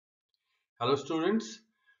Hello students,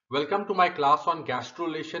 welcome to my class on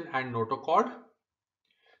gastrulation and notochord.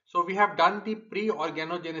 So we have done the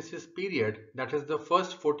pre-organogenesis period, that is the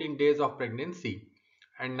first 14 days of pregnancy,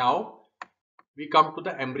 and now we come to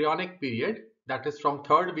the embryonic period, that is from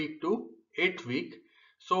 3rd week to 8th week.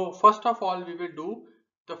 So first of all we will do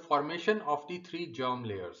the formation of the 3 germ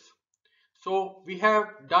layers. So we have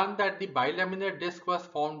done that the bilaminar disc was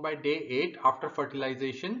formed by day 8 after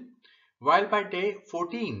fertilization, while by day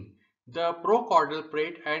 14 the prochordal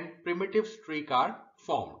plate and primitive streak are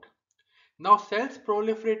formed. Now cells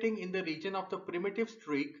proliferating in the region of the primitive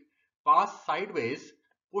streak pass sideways,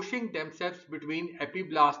 pushing themselves between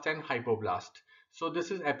epiblast and hypoblast. So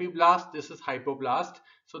this is epiblast, this is hypoblast.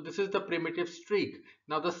 So this is the primitive streak.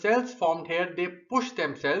 Now the cells formed here, they push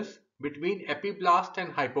themselves between epiblast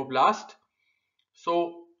and hypoblast.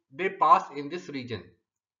 So they pass in this region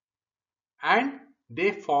and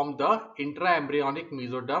they form the intraembryonic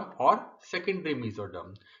mesoderm or secondary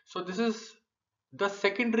mesoderm. So this is the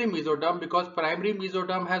secondary mesoderm because primary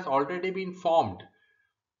mesoderm has already been formed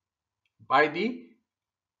by the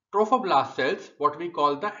trophoblast cells, what we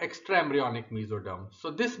call the extraembryonic mesoderm. So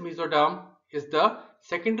this mesoderm is the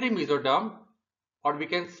secondary mesoderm, or we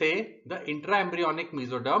can say the intraembryonic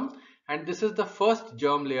mesoderm, and this is the first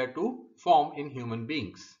germ layer to form in human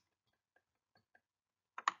beings.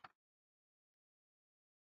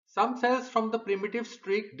 Some cells from the primitive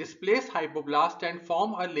streak displace hypoblast and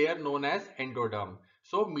form a layer known as endoderm.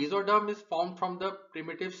 So mesoderm is formed from the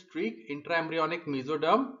primitive streak, intraembryonic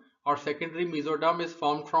mesoderm or secondary mesoderm is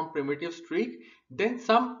formed from primitive streak. Then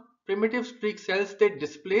some primitive streak cells, they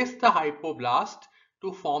displace the hypoblast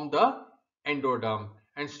to form the endoderm.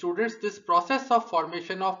 And students, this process of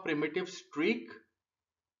formation of primitive streak,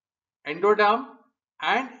 endoderm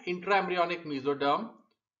and intraembryonic mesoderm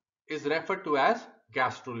is referred to as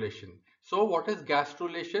gastrulation. So what is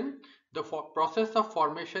gastrulation? The process of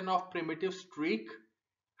formation of primitive streak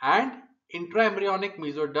and intraembryonic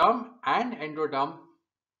mesoderm and endoderm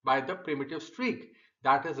by the primitive streak,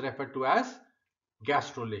 that is referred to as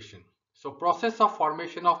gastrulation. So process of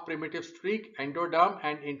formation of primitive streak, endoderm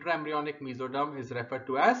and intraembryonic mesoderm is referred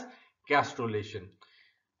to as gastrulation.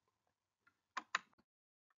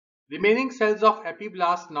 Remaining cells of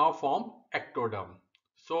epiblast now form ectoderm.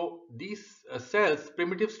 So these cells,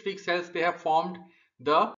 primitive streak cells, they have formed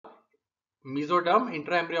the mesoderm,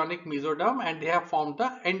 intraembryonic mesoderm, and they have formed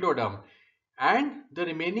the endoderm. And the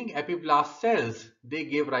remaining epiblast cells, they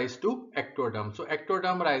give rise to ectoderm. So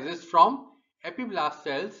ectoderm rises from epiblast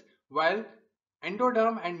cells, while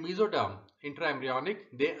endoderm and mesoderm, intraembryonic,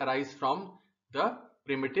 they arise from the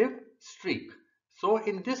primitive streak. So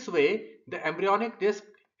in this way, the embryonic disc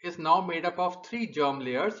is now made up of 3 germ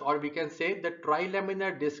layers, or we can say the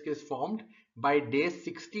trilaminar disc is formed by day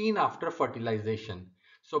 16 after fertilization.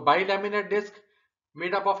 So bilaminar disc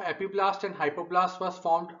made up of epiblast and hypoblast was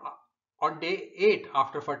formed on day 8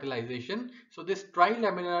 after fertilization. So this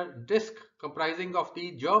trilaminar disc comprising of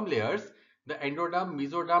the germ layers, the endoderm,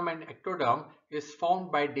 mesoderm and ectoderm, is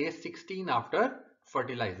formed by day 16 after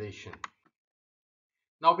fertilization.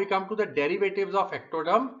 Now we come to the derivatives of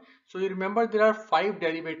ectoderm. So you remember there are 5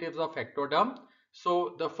 derivatives of ectoderm.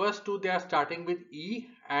 So the first 2, they are starting with E,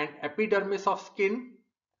 and epidermis of skin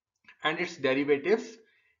and its derivatives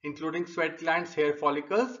including sweat glands, hair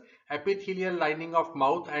follicles, epithelial lining of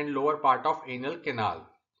mouth and lower part of anal canal.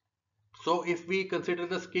 So if we consider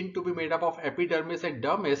the skin to be made up of epidermis and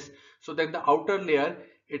dermis, so then the outer layer,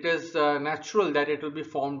 it is natural that it will be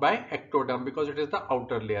formed by ectoderm because it is the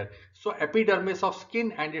outer layer. So epidermis of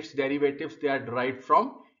skin and its derivatives, they are derived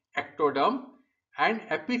from ectoderm, and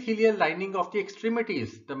epithelial lining of the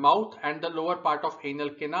extremities, the mouth and the lower part of anal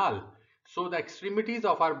canal. So the extremities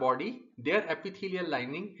of our body, their epithelial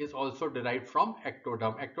lining is also derived from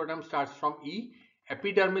ectoderm. Ectoderm starts from E,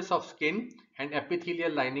 epidermis of skin and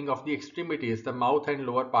epithelial lining of the extremities, the mouth and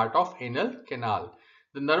lower part of anal canal.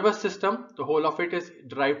 The nervous system, the whole of it is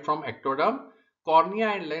derived from ectoderm, cornea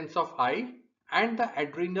and lens of eye, and the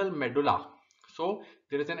adrenal medulla. So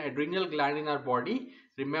there is an adrenal gland in our body.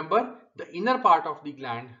 Remember, the inner part of the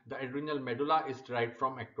gland, the adrenal medulla, is derived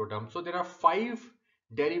from ectoderm. So there are 5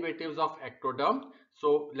 derivatives of ectoderm.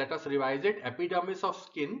 So let us revise it. Epidermis of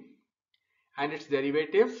skin and its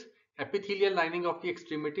derivatives, epithelial lining of the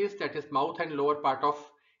extremities, that is mouth and lower part of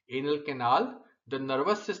anal canal, the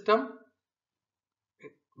nervous system,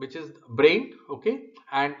 which is brain, okay,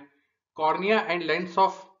 and cornea and lens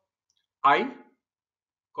of eye,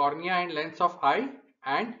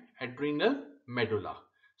 and adrenal medulla.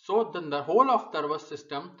 So the whole of nervous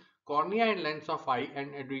system, cornea and lens of eye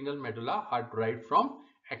and adrenal medulla are derived from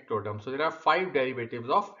ectoderm. So there are 5 derivatives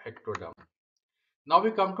of ectoderm. Now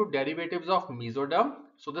we come to derivatives of mesoderm.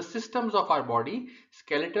 So the systems of our body,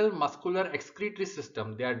 skeletal, muscular, excretory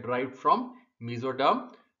system, they are derived from mesoderm.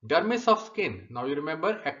 Dermis of skin. Now you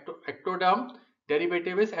remember ectoderm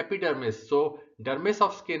derivative is epidermis. So dermis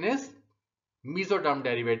of skin is mesoderm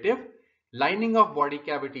derivative. Lining of body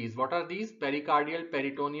cavities. What are these? Pericardial,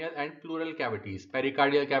 peritoneal and pleural cavities.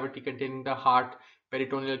 Pericardial cavity containing the heart,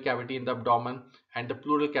 peritoneal cavity in the abdomen and the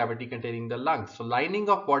pleural cavity containing the lungs. So lining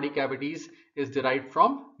of body cavities is derived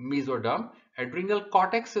from mesoderm. Adrenal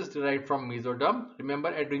cortex is derived from mesoderm. Remember,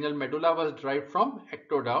 adrenal medulla was derived from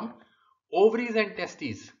ectoderm. Ovaries and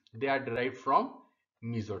testes, they are derived from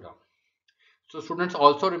mesoderm. So students,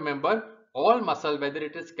 also remember, all muscle, whether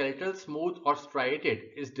it is skeletal, smooth or striated,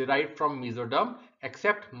 is derived from mesoderm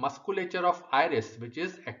except musculature of iris, which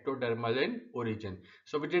is ectodermal in origin.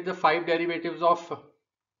 So we did the 5 derivatives of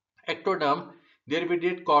ectoderm. There we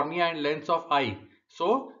did cornea and lens of eye.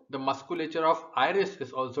 So the musculature of iris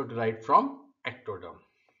is also derived from ectoderm.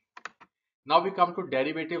 Now we come to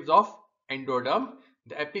derivatives of endoderm,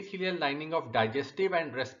 the epithelial lining of digestive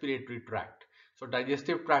and respiratory tract. So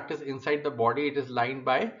digestive tract is inside the body. It is lined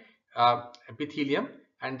by epithelium,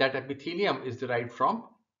 and that epithelium is derived from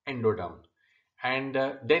endoderm. And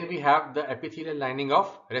then we have the epithelial lining of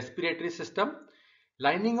respiratory system,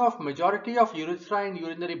 lining of majority of urethra and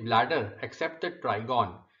urinary bladder except the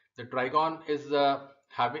trigone. The trigone is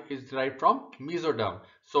derived from mesoderm.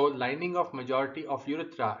 So lining of majority of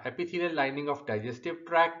urethra, epithelial lining of digestive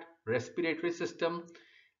tract, respiratory system,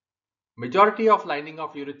 majority of lining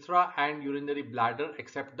of urethra and urinary bladder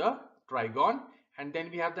except the trigone. And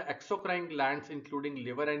then we have the exocrine glands including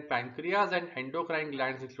liver and pancreas, and endocrine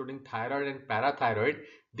glands including thyroid and parathyroid.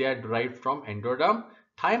 They are derived from endoderm.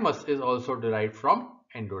 Thymus is also derived from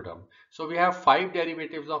endoderm. So we have 5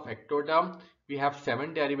 derivatives of ectoderm, we have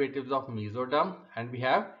 7 derivatives of mesoderm, and we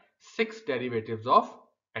have 6 derivatives of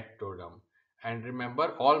ectoderm. And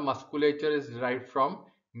remember, all musculature is derived from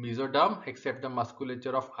mesoderm except the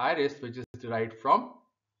musculature of iris, which is derived from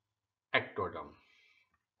ectoderm.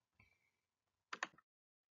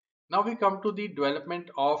 Now we come to the development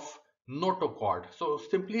of notochord. So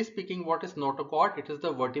simply speaking, what is notochord? It is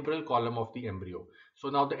the vertebral column of the embryo. So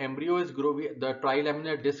now the embryo is growing, the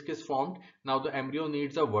trilaminar disc is formed. Now the embryo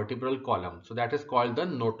needs a vertebral column. So that is called the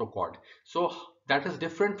notochord. So that is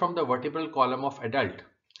different from the vertebral column of adult.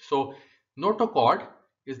 So notochord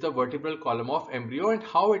is the vertebral column of embryo, and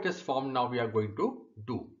how it is formed now we are going to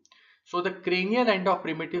do. So the cranial end of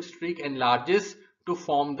primitive streak enlarges to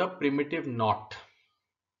form the primitive knot.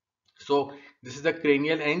 So this is the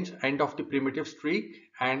cranial end of the primitive streak,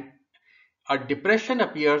 and a depression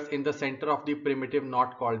appears in the center of the primitive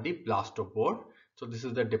knot called the blastopore. So this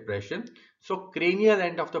is the depression. So cranial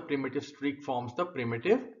end of the primitive streak forms the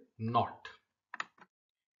primitive knot.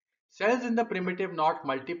 Cells in the primitive knot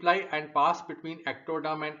multiply and pass between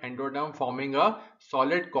ectoderm and endoderm, forming a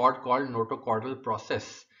solid cord called notochordal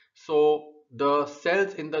process. So the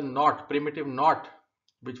cells in the knot, primitive knot,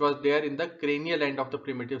 which was there in the cranial end of the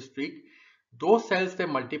primitive streak, those cells, they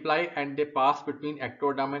multiply and they pass between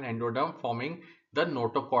ectoderm and endoderm, forming the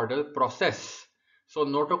notochordal process. So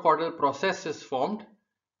notochordal process is formed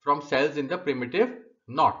from cells in the primitive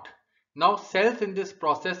knot. Now cells in this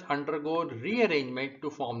process undergo rearrangement to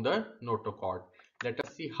form the notochord. Let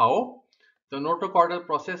us see how. The notochordal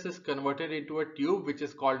process is converted into a tube which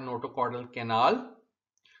is called notochordal canal.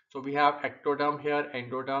 So we have ectoderm here,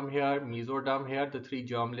 endoderm here, mesoderm here, the 3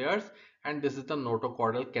 germ layers, and this is the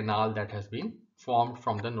notochordal canal that has been formed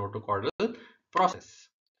from the notochordal process.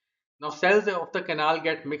 Now cells of the canal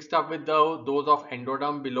get mixed up with those of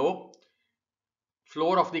endoderm below.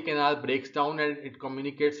 Floor of the canal breaks down and it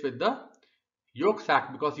communicates with the yolk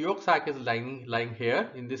sac, because yolk sac is lying here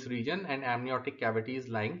in this region and amniotic cavity is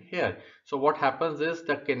lying here. So what happens is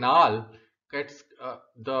the canal gets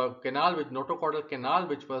the canal with notochordal canal,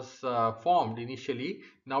 which was formed initially,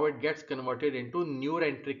 now it gets converted into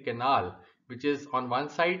neurenteric canal, which is on one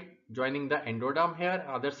side joining the endoderm here,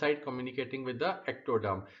 other side communicating with the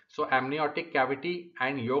ectoderm. So amniotic cavity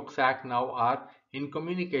and yolk sac now are in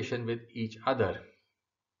communication with each other.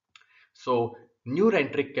 So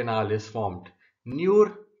neurenteric canal is formed.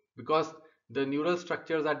 Neur, because the neural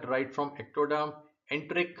structures are derived from ectoderm.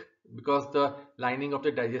 Enteric, because the lining of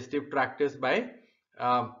the digestive tract is by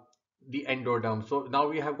the endoderm. So now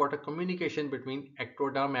we have got a communication between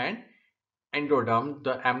ectoderm and endoderm.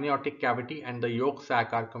 The amniotic cavity and the yolk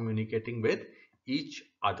sac are communicating with each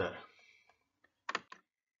other.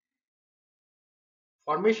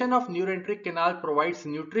 Formation of neurenteric canal provides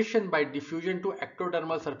nutrition by diffusion to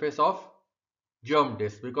ectodermal surface of germ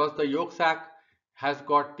disc, because the yolk sac has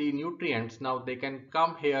got the nutrients. Now they can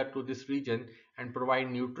come here to this region and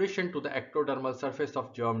provide nutrition to the ectodermal surface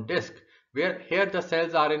of germ disc, where here the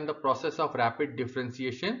cells are in the process of rapid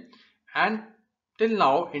differentiation, and till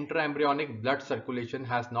now intraembryonic blood circulation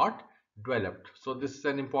has not developed. So this is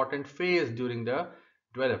an important phase during the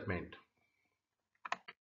development.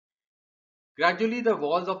 Gradually the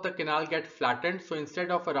walls of the canal get flattened, so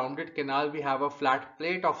instead of a rounded canal we have a flat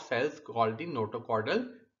plate of cells called the notochordal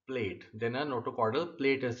plate. Then a notochordal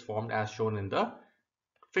plate is formed as shown in the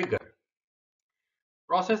figure.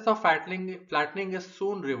 Process of flattening is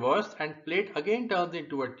soon reversed and plate again turns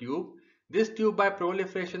into a tube. This tube by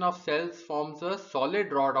proliferation of cells forms a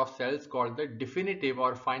solid rod of cells called the definitive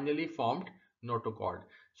or finally formed notochord.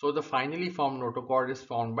 So the finally formed notochord is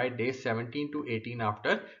formed by day 17 to 18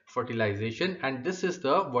 after fertilization, and this is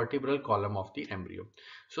the vertebral column of the embryo.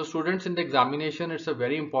 So students, in the examination it's a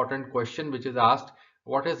very important question which is asked,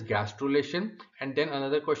 what is gastrulation? And then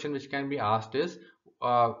another question which can be asked is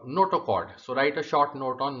notochord. So write a short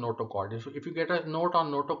note on notochord. So if you get a note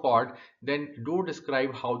on notochord, then do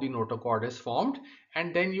describe how the notochord is formed,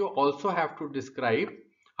 and then you also have to describe,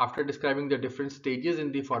 after describing the different stages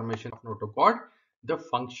in the formation of notochord, the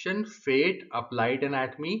function, fate, applied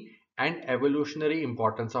anatomy and evolutionary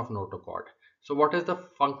importance of notochord. So what is the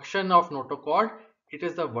function of notochord? It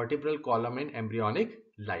is the vertebral column in embryonic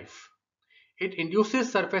life. It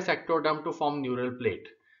induces surface ectoderm to form neural plate.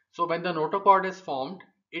 So when the notochord is formed,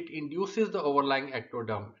 it induces the overlying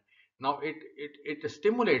ectoderm. Now it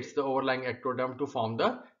stimulates the overlying ectoderm to form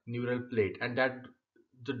the neural plate, and that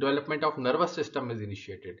the development of nervous system is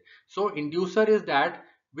initiated. So inducer is that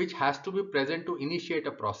which has to be present to initiate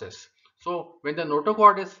a process. So when the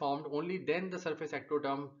notochord is formed, only then the surface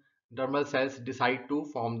ectodermal cells decide to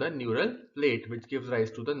form the neural plate, which gives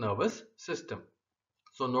rise to the nervous system.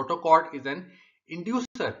 So notochord is an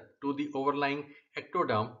inducer to the overlying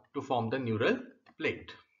ectoderm to form the neural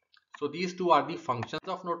plate. So these two are the functions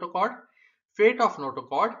of notochord. Fate of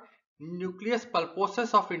notochord: nucleus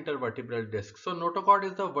pulposus of intervertebral disc. So notochord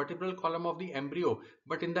is the vertebral column of the embryo,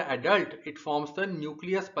 but in the adult it forms the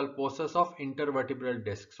nucleus pulposus of intervertebral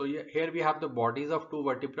disc. So here we have the bodies of two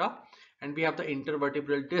vertebra and we have the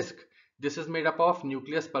intervertebral disc. This is made up of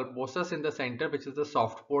nucleus pulposus in the center, which is the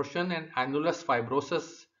soft portion, and annulus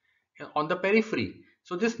fibrosus on the periphery.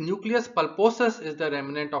 So this nucleus pulposus is the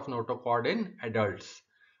remnant of notochord in adults.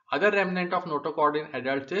 Other remnant of notochord in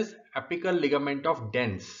adults is apical ligament of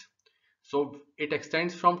dens. So it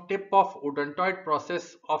extends from tip of odontoid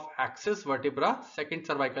process of axis vertebra, second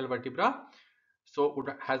cervical vertebra. So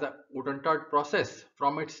it has a odontoid process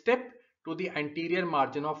from its tip to the anterior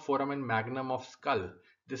margin of foramen magnum of skull.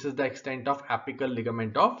 This is the extent of apical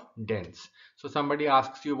ligament of dens. So somebody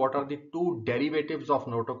asks you what are the two derivatives of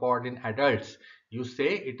notochord in adults. You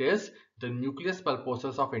say it is the nucleus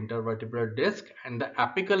pulposus of intervertebral disc and the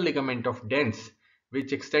apical ligament of dens,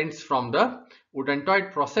 which extends from the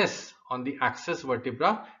odontoid process on the axis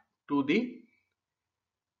vertebra to the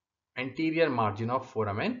anterior margin of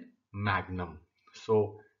foramen magnum.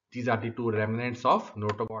 So these are the two remnants of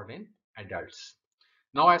notochord in adults.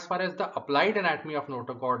 Now as far as the applied anatomy of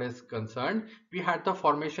notochord is concerned, we had the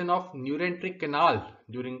formation of Neurenteric canal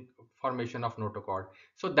during formation of notochord.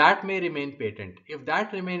 So that may remain patent. If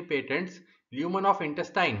that remain patent, lumen of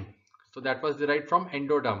intestine, so that was derived from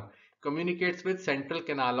endoderm, communicates with central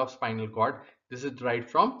canal of spinal cord. This is derived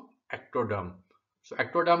from ectoderm. So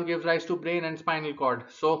ectoderm gives rise to brain and spinal cord.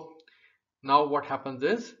 So now what happens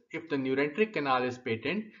is, if the Neurenteric canal is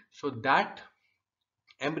patent, so that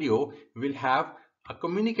embryo will have a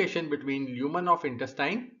communication between lumen of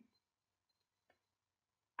intestine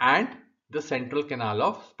and the central canal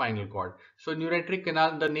of spinal cord. So Neurenteric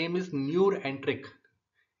canal, the name is Neurenteric.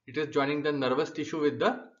 It is joining the nervous tissue with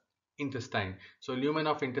the intestine. So lumen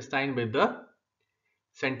of intestine with the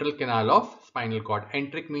central canal of spinal cord.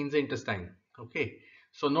 Enteric means intestine. Okay.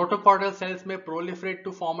 So notochordal cells may proliferate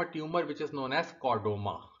to form a tumor which is known as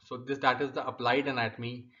chordoma. So that is the applied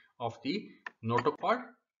anatomy of the notochord.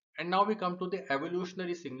 And now we come to the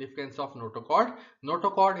evolutionary significance of notochord.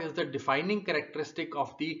 Notochord is the defining characteristic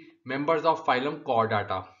of the members of phylum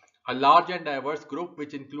Chordata, a large and diverse group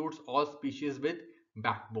which includes all species with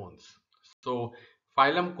backbones. So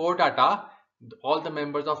phylum Chordata, all the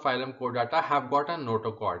members of phylum Chordata have got a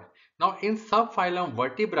notochord. Now in subphylum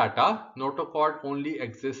Vertebrata, notochord only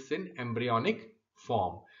exists in embryonic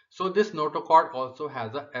form. So this notochord also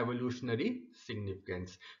has an evolutionary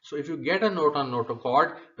significance. So if you get a note on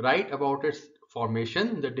notochord, write about its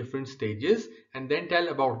formation, the different stages, and then tell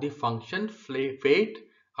about the function, fate,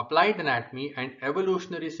 applied anatomy and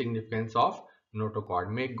evolutionary significance of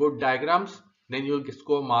notochord. Make good diagrams, then you will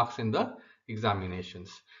score marks in the examinations.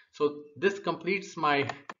 So this completes my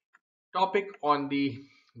topic on the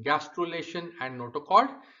gastrulation and notochord.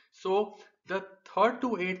 So the 3rd to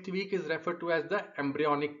 8th week is referred to as the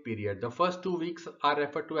embryonic period. The first 2 weeks are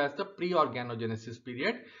referred to as the pre-organogenesis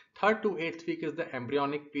period. 3rd to 8th week is the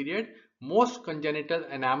embryonic period. Most congenital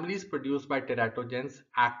anomalies produced by teratogens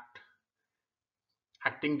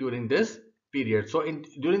acting during this period. So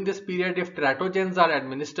during this period, if teratogens are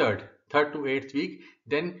administered 3rd to 8th week,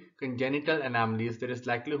 then congenital anomalies, there is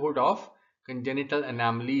likelihood of congenital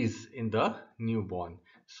anomalies in the newborn.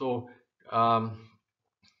 So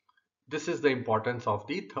this is the importance of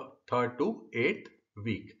the 3rd to 8th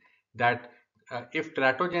week, that if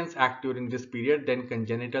teratogens act during this period, then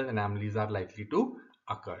congenital anomalies are likely to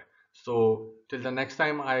occur. So till the next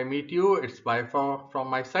time I meet you, it's bye from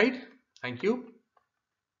my side. Thank you.